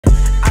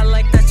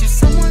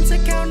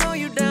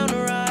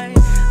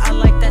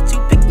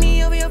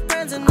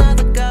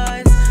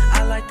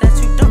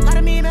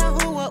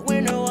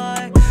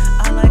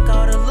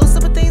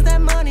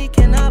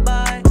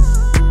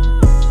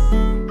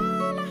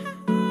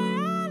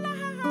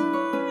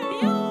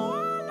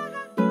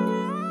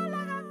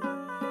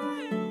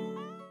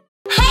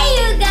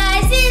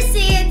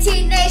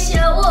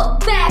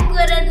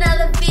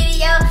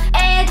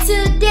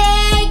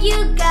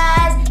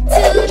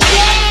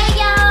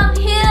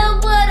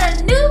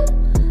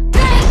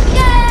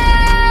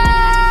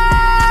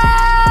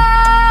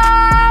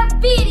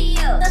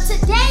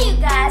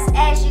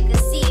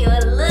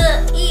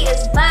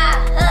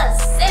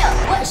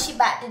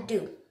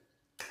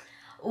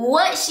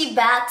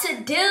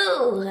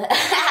do?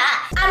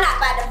 I'm not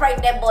about to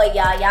prank that boy,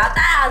 y'all. Y'all thought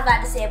I was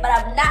about to say it, but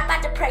I'm not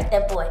about to prank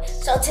that boy.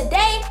 So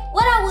today,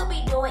 what I will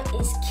be doing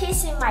is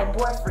kissing my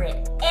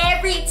boyfriend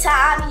every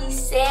time he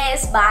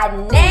says my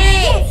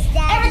name.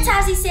 Every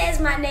time he says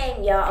my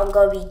name, y'all, I'm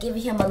gonna be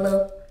giving him a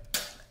little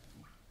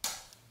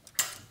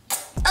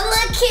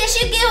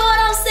kiss. You get what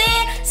I'm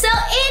saying? So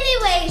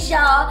anyways,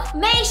 y'all,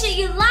 make sure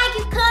you like,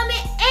 you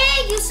comment,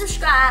 and you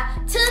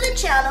subscribe to the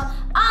channel.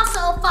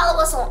 Also, follow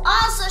us on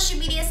all social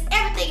medias.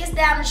 Everything is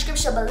down in the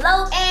description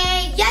below.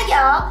 And yeah,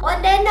 y'all,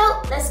 on that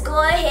note, let's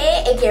go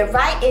ahead and get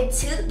right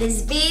into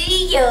this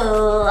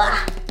video.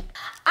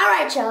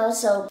 Alright, y'all,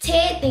 so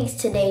Ted thinks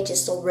today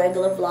just a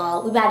regular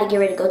vlog. We about to get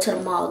ready to go to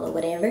the mall or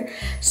whatever.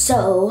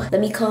 So let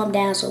me calm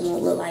down so it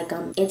won't look like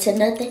I'm into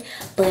nothing.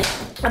 But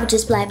I'm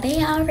just like,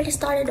 babe, I already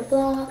started the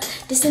vlog,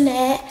 this and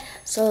that.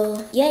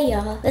 So yeah,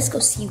 y'all, let's go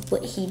see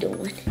what he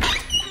doing.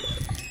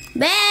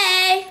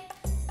 Babe!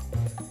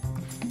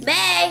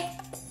 Babe!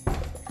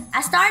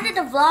 I started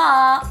the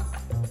vlog.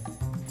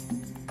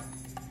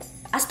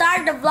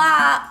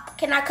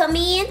 Can I come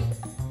in?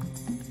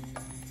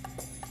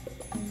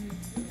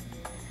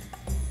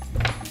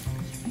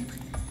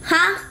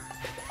 Huh?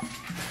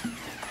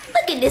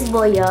 Look at this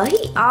boy, y'all.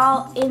 He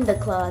all in the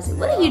closet.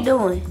 What are you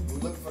doing? We're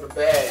looking for the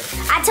bag.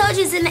 I told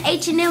you it's in the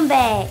H&M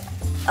bag.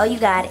 Oh, you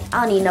got it.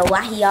 I don't even know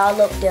why he all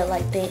up there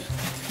like that.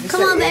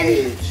 Come on,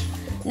 baby.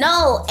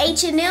 No,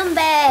 H&M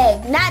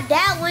bag. Not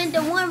that one.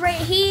 The one right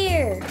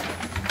here.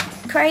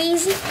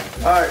 Crazy.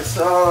 All right,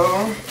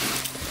 so.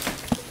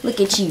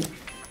 Look at you.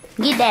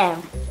 Get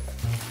down.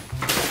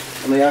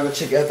 I mean, y'all go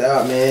check Ethel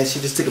out, man. She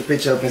just took a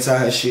picture up inside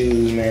her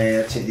shoes,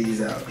 man. Check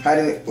these out. How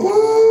did it?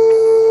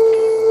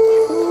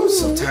 Ooh,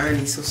 so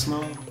tiny, so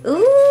small.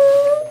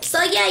 Ooh.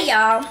 So yeah,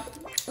 y'all.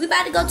 We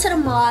about to go to the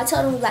mall. I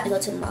told him we about to go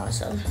to the mall,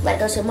 so we about to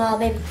go to the mall,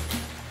 baby.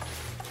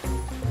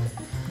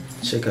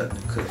 Check out the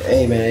cook.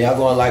 Hey, man, y'all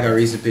going like our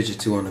recent picture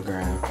too on the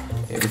ground.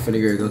 Yeah, we finna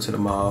go to the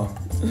mall.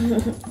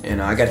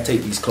 And I gotta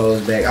take these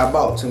clothes back. I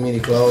bought too many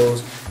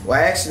clothes. Well,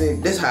 actually,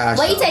 this how I shop.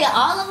 Well, you taking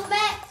all of them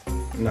back?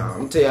 No, I'm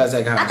gonna tell you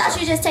exactly how I thought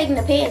you were just taking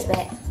the pants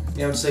back.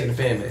 Yeah, I'm just taking the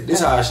pants back. This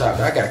is how I shop.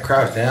 I gotta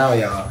crouch down,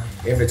 y'all,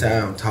 every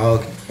time I'm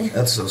talking.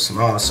 That's so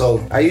small.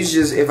 So I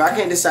usually just, if I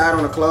can't decide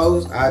on the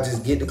clothes, I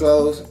just get the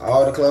clothes,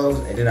 all the clothes,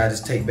 and then I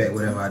just take back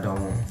whatever I don't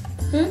want.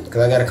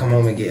 Because I gotta come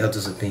home and get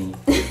Ethel's opinion.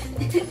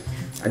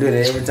 I do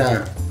that every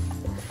time.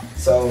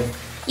 So.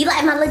 You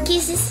like my little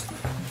kisses?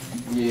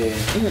 Yeah.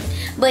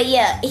 But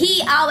yeah,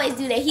 he always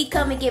do that. He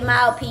come and get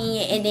my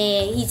opinion and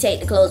then he take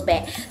the clothes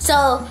back.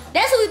 So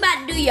that's what we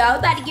about to do, y'all. We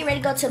about to get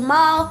ready to go to the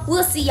mall.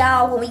 We'll see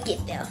y'all when we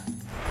get there.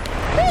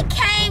 We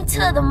came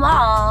to the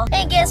mall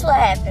and guess what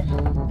happened?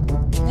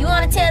 You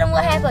want to tell them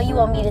what happened or you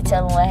want me to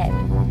tell them what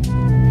happened?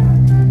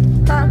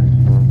 Huh?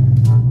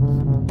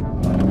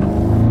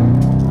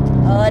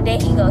 Oh, there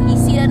he go. He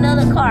see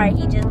another car.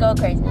 He just go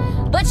crazy.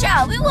 But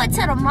y'all, we went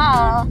to the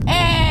mall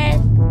and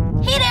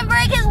he didn't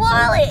bring his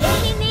wallet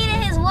and he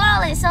needed his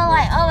wallet. So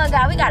like, oh my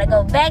God, we gotta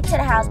go back to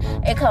the house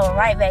and come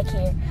right back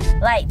here.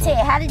 Like,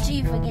 Ted, how did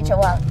you forget your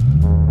wallet?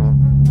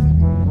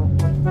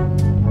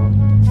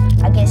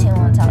 I guess he don't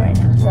want to talk right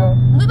now. So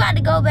we about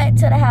to go back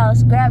to the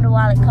house, grab the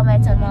wallet, come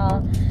back to the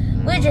mall.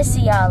 We'll just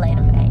see y'all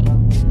later, man.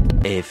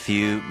 A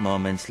few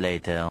moments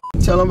later.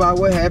 Tell them about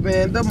what happened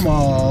at the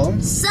mall.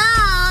 So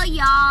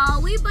y'all,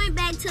 we went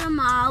back to the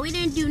mall. We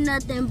didn't do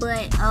nothing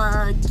but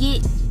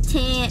get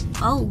Ted,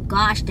 oh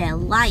gosh, that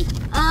light.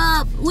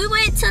 We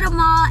went to the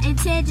mall and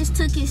Ted just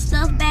took his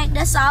stuff back.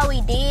 That's all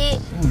we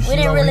did. We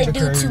didn't really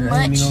do too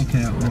much.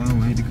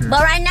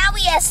 But right now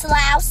we at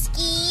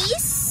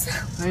𝙎𝙐𝘽𝙎𝘶.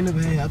 I ain't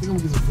never had. I think I'm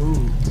gonna get some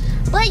food.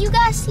 But you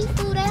got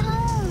seafood at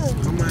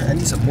home. I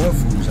need some more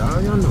food,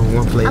 y'all. Y'all know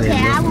one plate. Okay,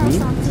 I want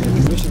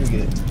something. What should we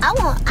get? I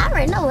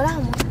already know what I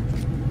want.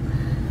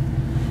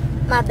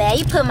 My bad,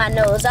 you put my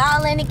nose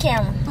all in the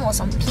camera. I want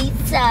some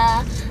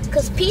pizza.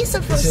 Cause pizza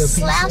from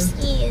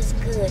𝙎𝙐𝘽𝙎𝘶 is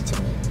good to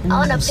me. I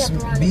want a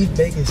pepperoni. Beef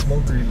bacon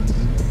smoker is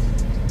good.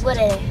 What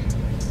is it?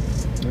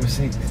 Number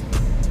 6.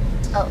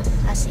 Oh,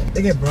 I see.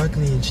 They got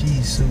broccoli and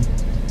cheese soup.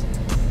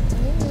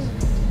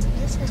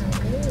 That sounds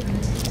good.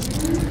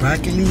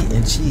 Broccoli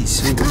and cheese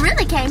soup. We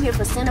really came here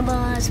for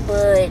Cinnabons,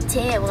 but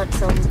Ted wants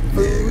some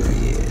food.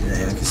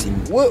 Yeah, I can see.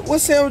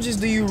 What sandwiches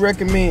do you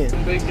recommend?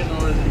 Bacon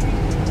or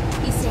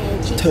He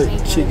said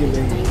chicken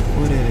bacon.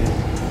 What is it?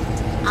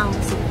 I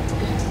don't see.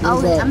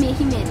 Oh, I mean,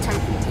 he meant turkey.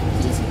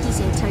 He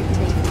said turkey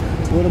bacon.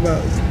 What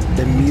about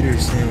the meteor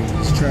sandwich?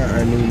 Let's try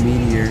our new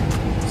meteor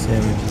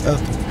sandwich. Oh.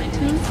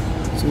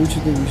 So what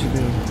you think we should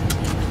do?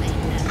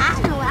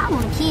 I know. I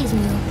want a kids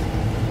meal.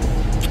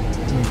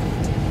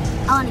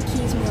 I want a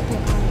kids meal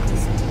pepperoni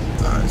pizza.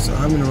 Alright, so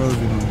how many rolls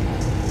we doing?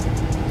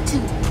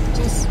 2. We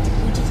just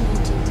need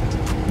 2.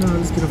 No,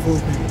 let's get a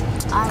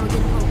 4-pack. Alright, we'll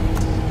get a 4-pack.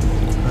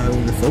 Alright,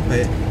 we'll get a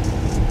 4-pack.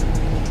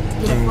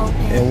 Get a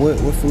 4-pack. And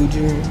what food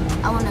you want?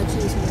 I want a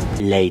kids meal.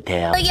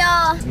 Later. So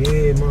y'all,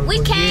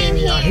 we came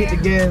here. I hit the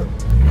gas.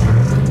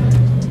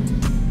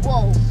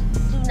 Whoa,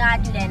 do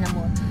not do that no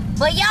more.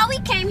 But y'all, we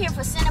came here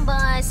for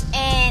Cinnabons,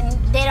 and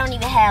they don't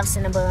even have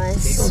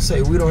Cinnabons. He gonna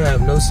say we don't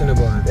have no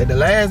Cinnabons. At the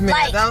last minute,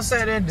 Like- I was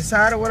sat there and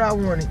decided what I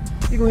wanted.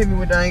 He gonna hit me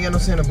with I ain't got no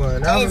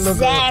Cinnabon.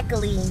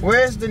 Exactly.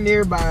 Where's the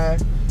nearby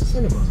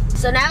Cinnabon?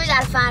 So now we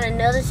gotta find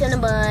another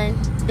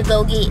Cinnabon to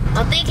go get.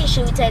 I'm thinking,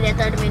 should we take that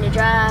 30-minute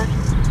drive?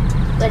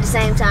 But at the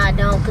same time, I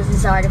don't, because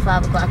it's already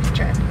 5 o'clock in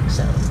traffic.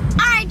 So.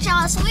 Alright,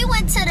 y'all. So we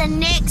went to the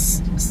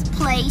next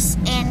place,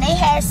 and they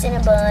had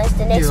Cinnabons.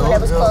 The next one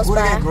that was close what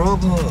by. What is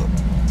Grubhub?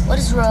 What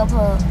is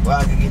Grubhub? Well,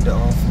 I can get the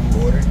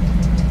food order.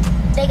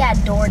 They got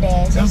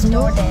DoorDash. That's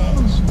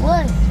DoorDash.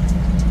 What?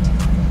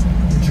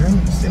 The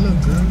drinks, they look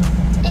good.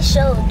 It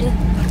sure do.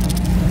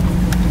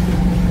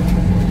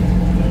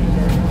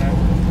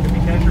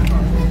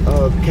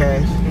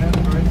 Cash.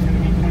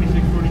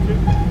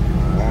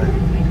 Alright.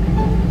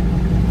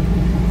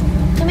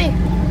 Come here.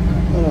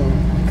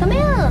 Come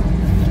here.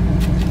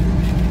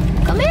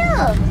 Come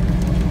here.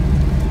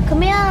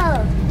 Come here.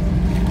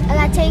 I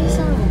gotta tell you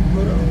something.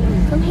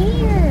 Come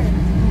here.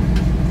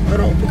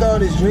 Hold on, pick all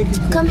this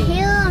drinking. Come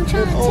here. I'm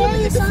trying to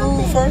tell you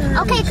something.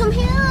 Okay, come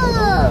here.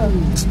 Oh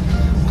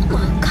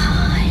my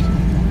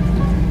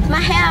God. My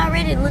hair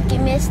already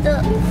looking messed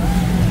up.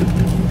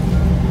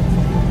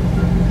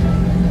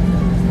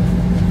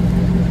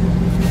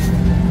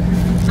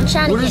 I'm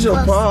trying to What get is your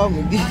close.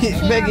 problem?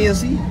 Back in your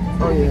seat?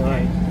 Oh yeah,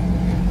 alright.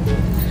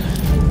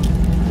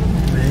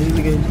 Man, you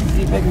looking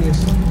back in your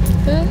seat?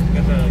 Hmm?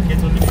 Got the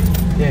kids on the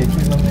Yeah,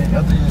 kids on there.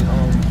 After you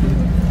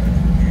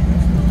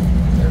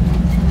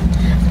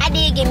I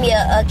did give me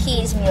a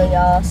kids meal,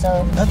 y'all,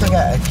 so. I think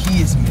I got a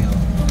kids meal.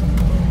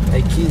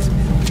 A kids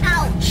meal.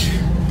 Ouch.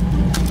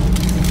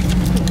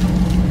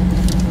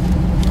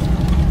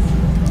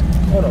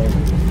 Hold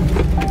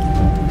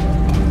on.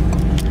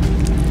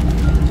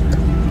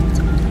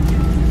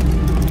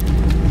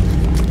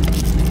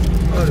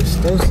 Oh, there's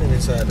Stilson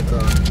inside the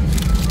car.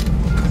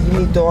 You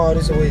need to throw all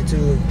this away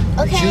too.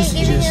 Okay, Juicy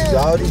give me juices. the-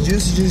 All these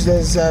juicy juices that's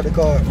inside the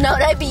car. No,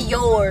 that'd be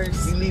yours.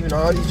 You leaving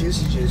all these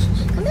juicy juices.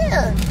 Come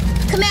here.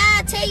 Come here,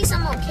 I'll tell you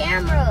something on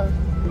camera.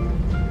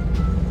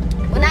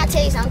 When I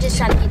tell you something, I'm just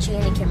trying to get you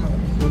in the camera.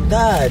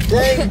 God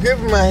dang, you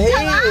gripping my head.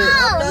 Come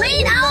on,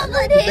 lean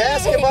over there.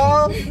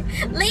 Basketball?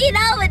 Lean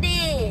over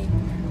there.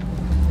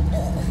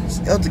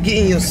 After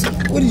getting your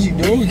seat. What is you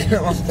doing? Get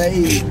out my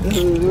face.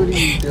 Dude, what are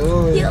you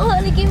doing? You don't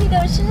want to give me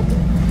no sugar?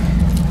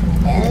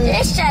 I'm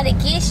just trying to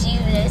kiss you.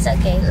 It's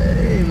okay.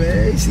 Hey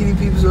man, you see these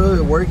people over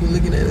here working,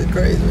 looking at it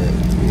crazy, man.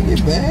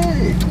 Get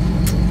back.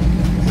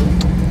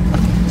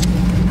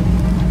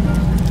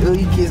 Ooh,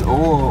 you kiss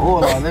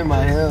all in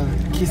my hair.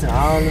 Kissing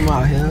all in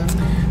my hair.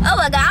 Oh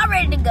my God, I'm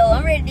ready to go.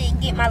 I'm ready to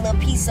get my little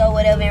pizza or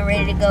whatever and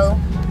ready to go.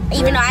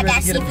 Even though I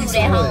got seafood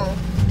at home.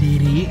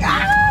 Didi.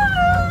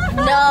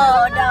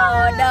 No.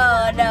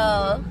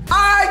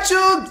 Alright,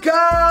 you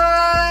guys!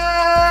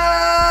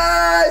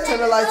 Turn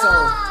the lights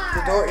on.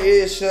 The door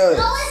is shut.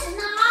 No, it's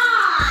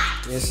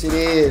not. Yes, it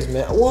is,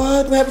 man.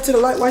 What happened to the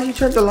light? Why you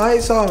turned the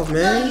lights off,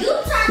 man?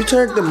 You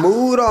turned the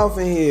mood off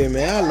in here,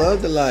 man. I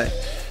love the light.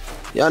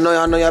 Y'all know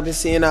y'all been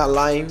seeing our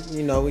light.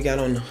 You know, we got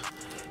on the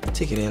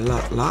ticket and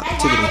lock,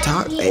 ticket and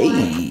talk. Hey,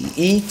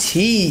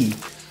 E.T.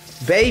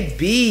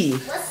 Baby.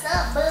 What's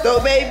up, boo? Go,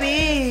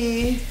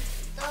 baby.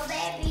 Throw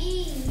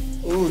baby.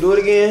 Ooh, do it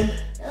again.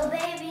 Throw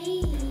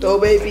baby. Throw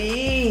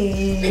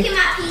baby. Look at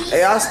my pizza.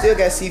 Hey, I still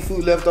got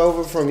seafood left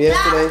over from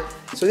yesterday.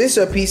 So this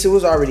is a piece. It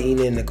was already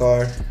eaten in the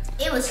car.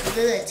 It was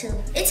good too.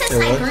 It tastes It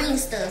like was? green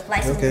stuff,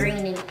 like some Okay.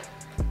 green and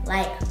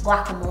like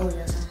guacamole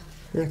or something.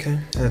 Okay.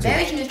 That's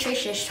Very it.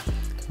 nutritious.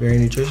 Very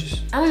nutritious.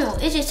 I don't know.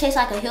 It just tastes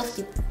like a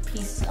healthy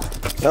pizza.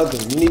 Okay,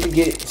 you need to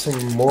get some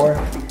more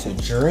to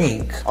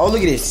drink. Oh,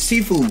 look at this.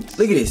 Seafood.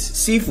 Look at this.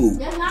 Seafood.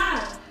 That's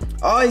not.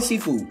 Oh, it's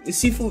seafood. It's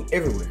seafood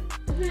everywhere.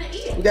 I'm gonna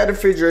eat it. We got the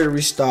refrigerator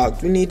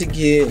restocked. We need to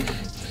get...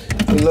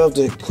 We love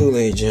the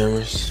Kool-Aid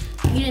jammers.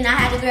 You did not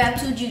have to grab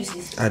 2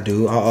 juices. I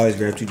do. I always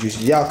grab 2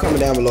 juices. Y'all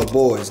comment down below,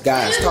 boys,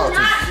 guys, talk to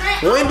me.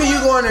 When do you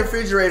go in the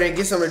refrigerator and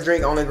get something to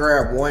drink, only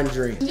grab 1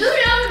 drink? You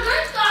never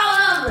drink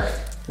all of it.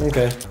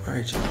 Okay. All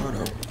right, y'all. Hold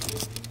on.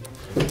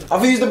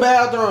 I'll use the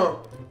bathroom.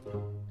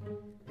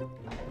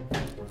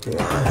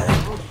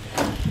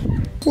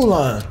 Who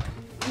lying?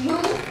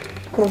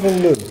 What I'm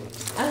finna do?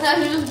 I thought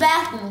you was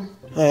bathroom.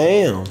 I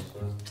am.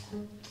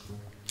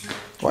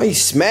 Why you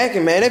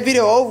smacking, man? That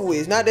video over with.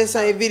 It's not that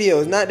same video.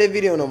 It's not that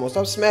video no more.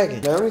 Stop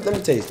smacking. Man, let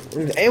me taste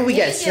it. And we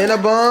got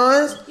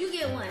Cinnabons. You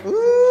get one.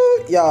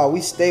 Ooh, y'all,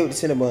 we stay with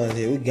the Cinnabons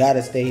here. We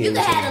gotta stay here. You with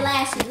can have the Cinnabons.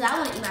 last 2 because I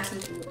want to eat my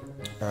seafood.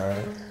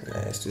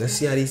 Alright, let's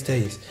see how these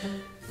taste.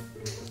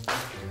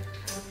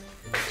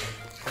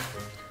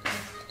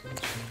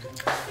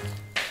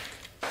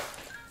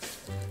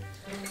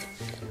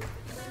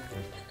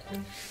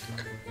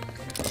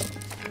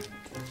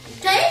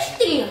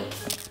 Tasty.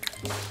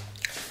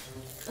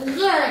 It's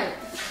good.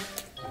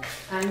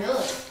 I know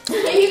it.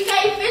 You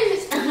can't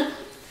finish.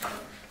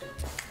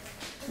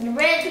 You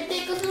ready to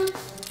thick or something?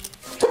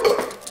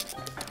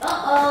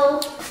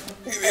 Uh-oh.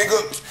 Here we go.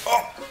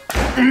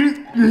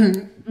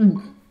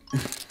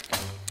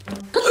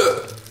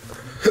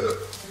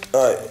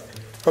 Alright,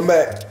 I'm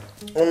back.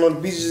 Oh no, the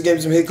beach just gave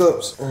me some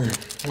hiccups.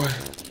 What?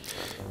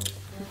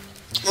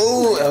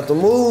 Ooh, Ethel,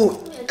 move.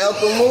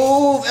 Ethel,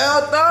 move.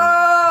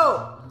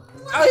 Ethel!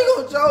 How you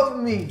gonna choke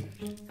me?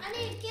 I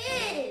need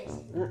kids.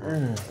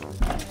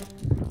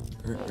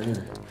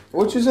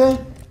 What you say?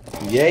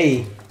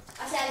 Yay.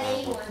 I said I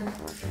need one.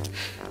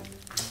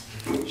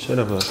 Shut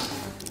up, Ethel.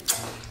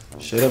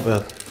 Shut up,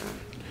 Ethel.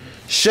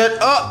 Shut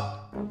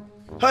up!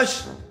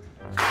 Hush!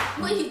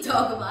 What are you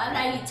talking about? I'm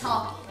not even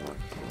talking.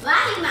 Well,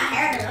 I need my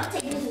hair done. I'm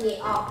taking this wig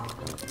off.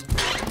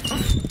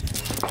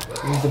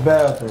 Use the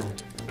bathroom.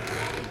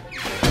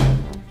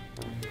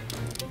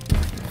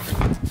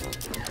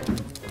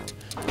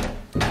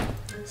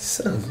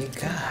 So you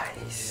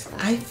guys,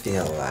 I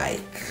feel like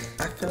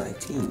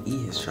Team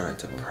E is trying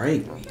to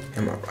prank me.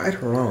 Am I right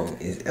or wrong?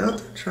 Is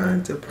Ethel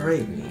trying to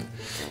prank me?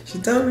 She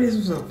told me this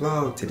was a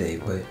vlog today,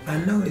 but I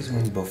noticed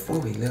when before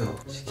we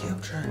left, she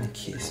kept trying to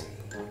kiss me.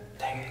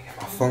 Dang it, I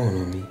got my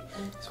phone on me,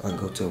 so I can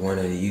go to one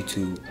of the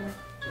YouTube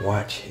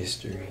watch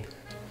history.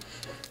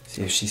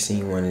 See if she's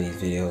seen one of these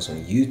videos on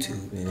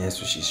YouTube, and that's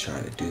what she's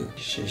trying to do.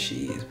 Sure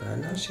she is, but I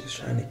know she was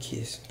trying to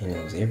kiss me. And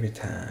it was every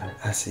time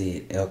I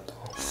said Ethel.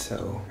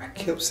 So I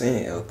kept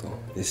saying Ethel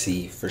to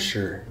see for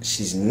sure.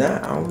 She's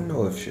not, I don't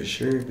know if for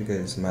sure,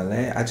 because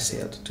I just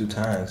said Ethel 2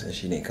 times and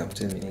she didn't come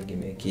to me and give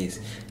me a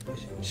kiss. But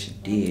she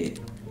did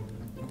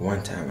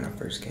one time when I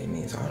first came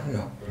in, so I don't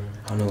know.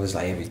 I don't know if it's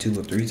like every 2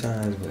 or 3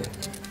 times, but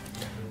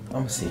I'm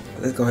gonna see.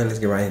 Let's go ahead and let's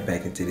get right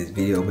back into this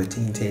video. But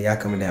Team tell y'all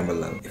comment down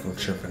below if I'm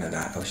tripping or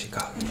not. Oh, she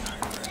calling me.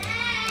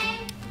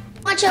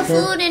 Want your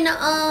food in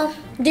the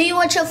do you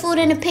want your food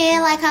in the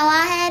pan like how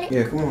I had it?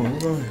 Yeah, come on,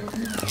 come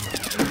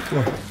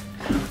on.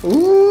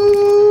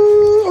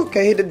 Ooh,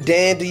 okay, hit the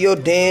dance, do your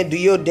dance, do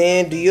your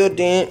dance, do your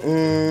dance,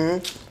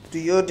 do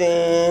your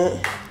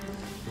dance,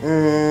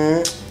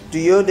 do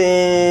your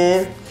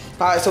dance.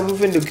 Alright, so we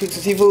finna do cook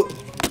some seafood?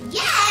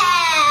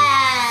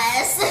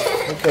 Yes!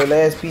 Okay,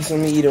 last piece, let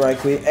me eat it right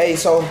quick. Hey,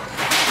 so, I'm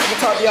gonna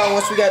talk to y'all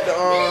once we got the, You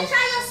gonna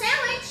try your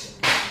sandwich?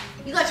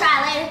 You gonna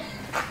try it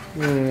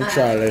later?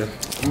 Try it later.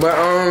 But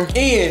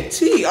E and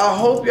T, I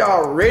hope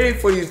y'all ready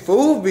for these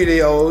food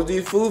videos.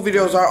 These food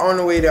videos are on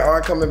the way. They are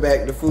coming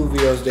back. The food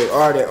videos, they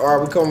are.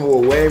 We coming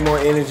with way more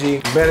energy,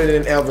 better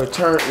than ever.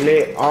 Turn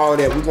lit, all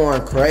that. We're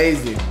going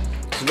crazy.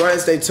 So go ahead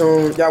and stay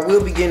tuned. Y'all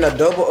will be getting a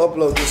double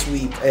upload this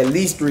week, at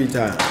least 3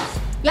 times.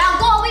 Y'all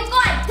go, we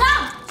going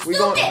dumb, We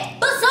stupid,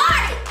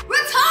 bizarre,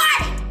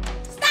 retarded.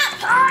 Stop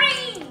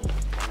hurting.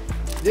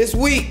 This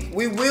week,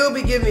 we will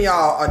be giving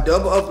y'all a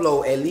double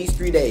upload at least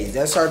 3 days.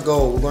 That's our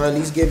goal. We're gonna at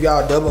least give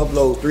y'all a double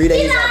upload 3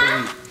 days out the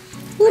week.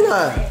 We're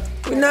lying.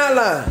 We're not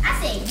lying. I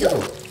said you.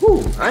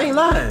 Who? I ain't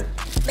lying.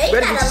 Man, you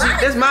got a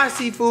lot That's my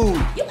seafood.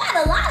 You got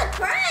a lot of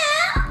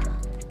crab.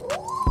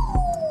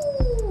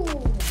 Ooh.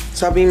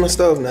 Stop eating my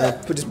stove now.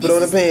 Put it on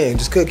the pan.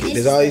 Just cook it.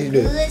 That's all you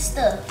do. Good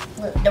stuff.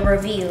 Look, the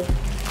review.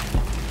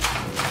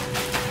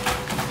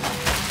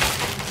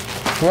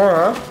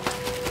 Huh?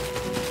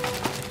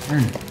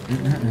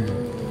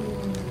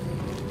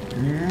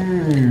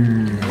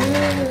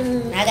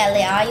 I gotta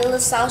let all your little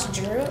sauce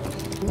drip.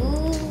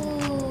 Ooh.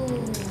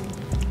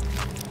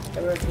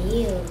 The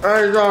review.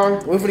 Alright, y'all.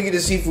 We're gonna get the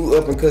seafood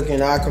up and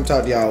cooking. I'll come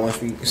talk to y'all once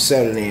we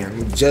settle in.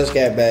 We just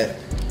got back.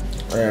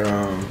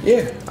 And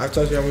yeah, I'll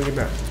talk to y'all when we get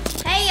back.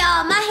 Hey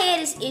y'all, my head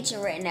is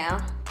itching right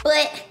now.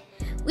 But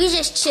we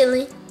just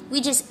chilling. We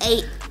just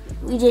ate.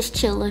 We just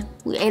chilling.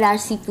 We ate our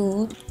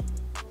seafood.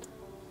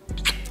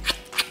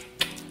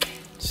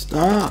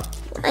 Stop.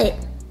 What?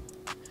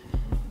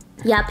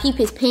 Y'all peep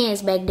his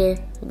pants back there.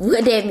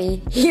 What that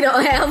mean? He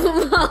don't have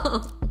them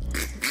on.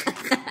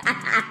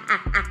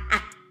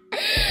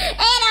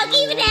 Hey, don't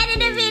keep that in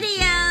the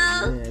video.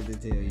 I didn't have to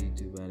tell you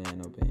too, but I had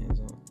no pants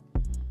on.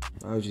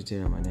 Why would you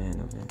tell me I didn't have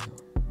no pants on?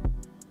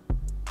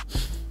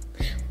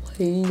 Why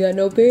you ain't got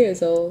no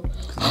pants on?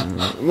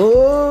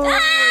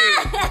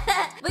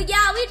 But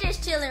y'all, we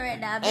just chilling right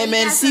now. Hey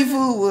man, the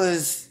seafood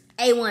was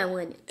A1,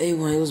 wasn't it?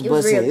 A1, it was It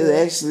was busting. real It was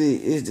good.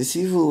 actually, the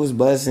seafood was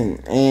busting.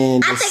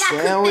 And I the think I cooked it a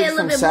sandwich little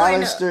from bit more than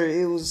Salister,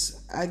 it was,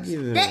 I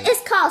give it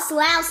It's called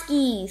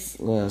𝙎𝙐𝘽𝙎𝘽𝙎𝘍.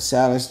 well,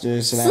 Salister,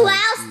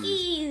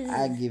 𝙎𝙐𝘽𝙎𝘍.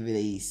 I give it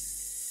a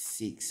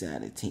 6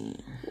 out of 10.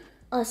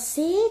 A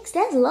 6?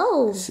 That's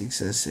low.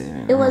 6 or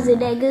 7. It wasn't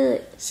that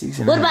good. 6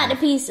 and What a half. about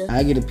the pizza?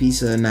 I get a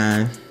pizza of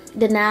 9.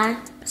 The 9?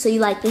 So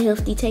you like the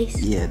healthy taste?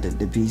 Yeah,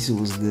 the pizza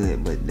was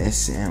good, but that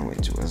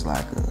sandwich was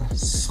like a,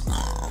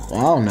 I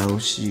don't know,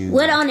 shoot.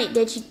 What on it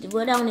that you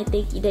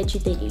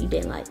think you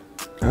didn't like?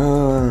 I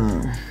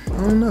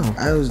don't know.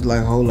 I was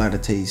like a whole lot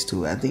of taste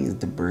to it. I think it's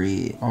the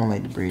bread. I don't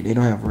like the bread. They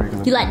don't have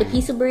regular You like the bread.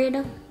 pizza bread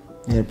though?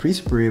 Yeah, the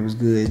pizza bread was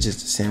good. It's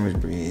just a sandwich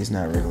bread. It's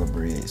not regular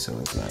bread, so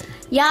it's like.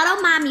 Y'all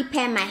don't mind me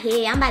patting my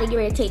head. I'm about to get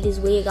ready to take this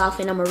wig off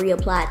and I'm gonna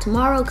reapply it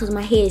tomorrow because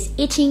my head is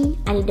itching.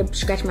 I need to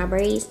scratch my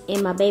braids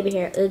and my baby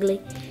hair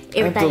ugly.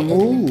 Everything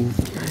ugly.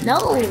 Move.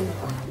 No.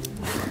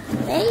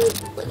 Babe,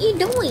 what you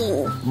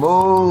doing?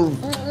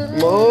 Move.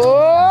 Move.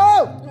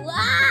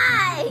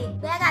 Why?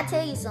 Babe, I gotta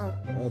tell you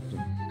something.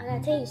 I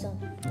gotta tell you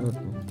something.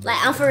 Like,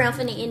 I'm for real, I'm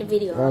finna end the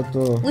video.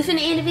 We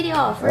finna end the video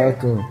off, for real.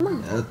 Come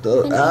on.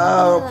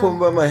 Oh, put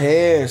by my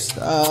hair.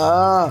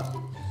 Stop.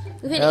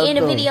 We finna end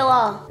the video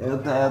off.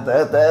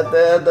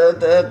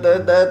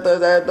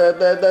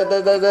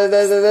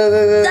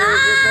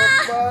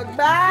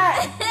 Stop!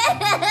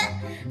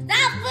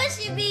 Stop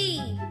pushing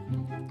me.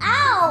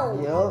 Ow.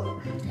 Yup.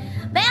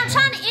 Man, I'm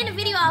trying to end the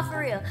video off for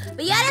real.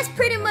 But yeah, that's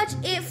pretty much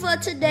it for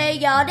today,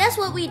 y'all. That's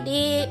what we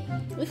did.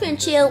 We finna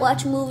chill,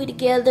 watch a movie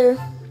together.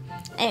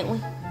 Ain't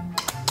we?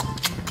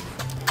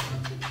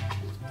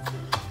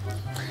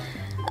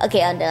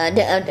 Okay, I'm done.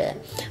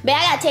 But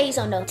I gotta tell you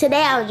something though.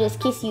 Today I was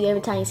just kissing you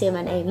every time you say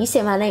my name. You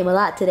say my name a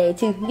lot today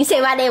too. You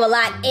say my name a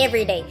lot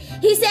every day.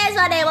 He says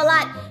my name a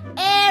lot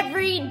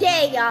every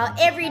day, y'all.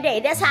 Every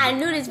day. That's how I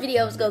knew this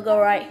video was gonna go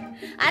right.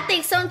 I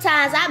think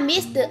sometimes I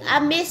missed the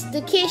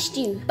kissed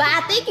you. But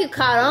I think you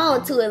caught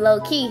on to it low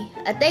key.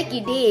 I think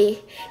you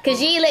did.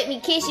 Cause you ain't let me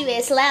kiss you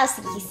at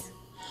Slouskies.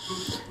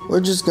 We're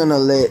just gonna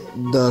let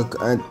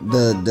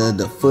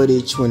the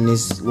footage when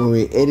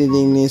we're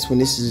editing this, when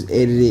this is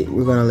edited,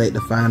 we're gonna let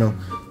the final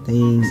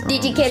things.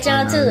 Did you catch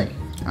on to it?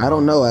 I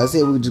don't know. I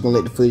said we were just gonna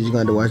let the footage. You're gonna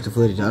have to watch the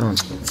footage. I don't.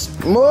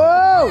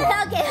 Whoa!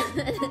 Okay.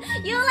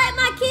 You don't like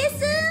my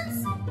kisses?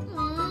 You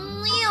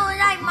don't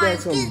like my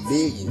Got some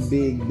kisses?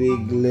 big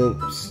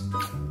lips.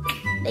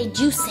 They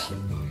juicy.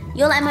 You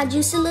don't like my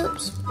juicy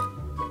lips?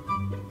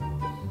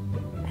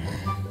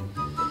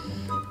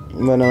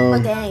 But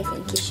okay, I ain't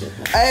finna kiss you.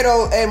 Hey,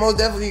 most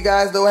definitely, you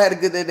guys. Though I had a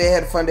good day.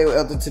 Had a fun day with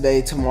Ethel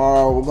today.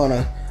 Tomorrow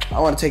I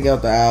want to take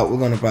Ethel out. We're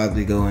gonna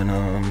probably go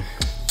and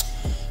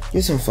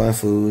get some fun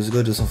foods.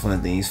 Go do some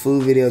fun things.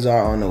 Food videos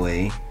are on the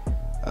way.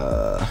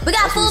 We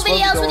got food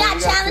videos. We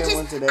got challenges.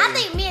 I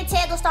think me and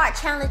Ted gonna start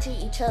challenging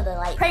each other,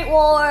 like prank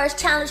wars,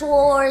 challenge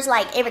wars,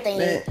 like everything.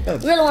 Man, we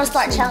really want to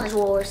start challenge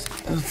wars.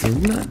 Ethel,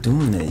 you're not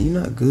doing that. You're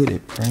not good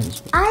at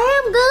pranks. I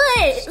am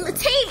good.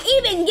 Team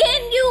even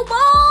getting you,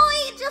 boy.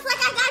 Just like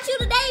I got you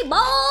today,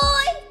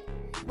 boy.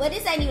 Well,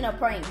 this ain't even a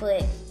prank,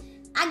 but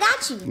I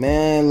got you.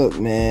 Man, look,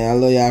 man. I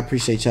love y'all. I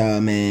appreciate y'all,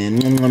 man.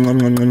 Get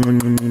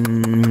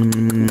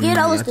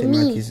those to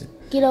me.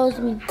 Get those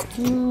to me.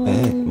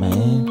 Back,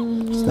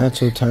 man. It's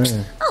not your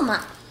turn. Oh, my.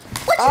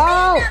 What you mean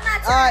not my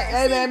turn? Alright,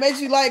 hey, man. Make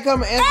sure you like,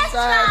 comment, and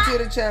subscribe to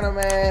the channel,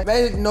 man. Make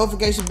sure the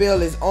notification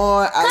bell is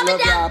on. I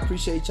love y'all. I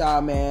appreciate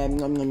y'all, man.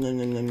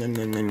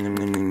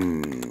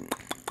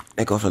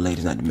 That goes for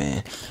ladies, not the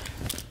man.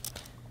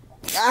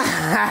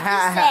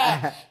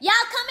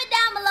 Y'all comment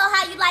down below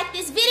how you like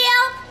this video.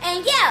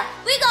 And yeah,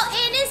 we gonna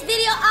end this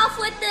video off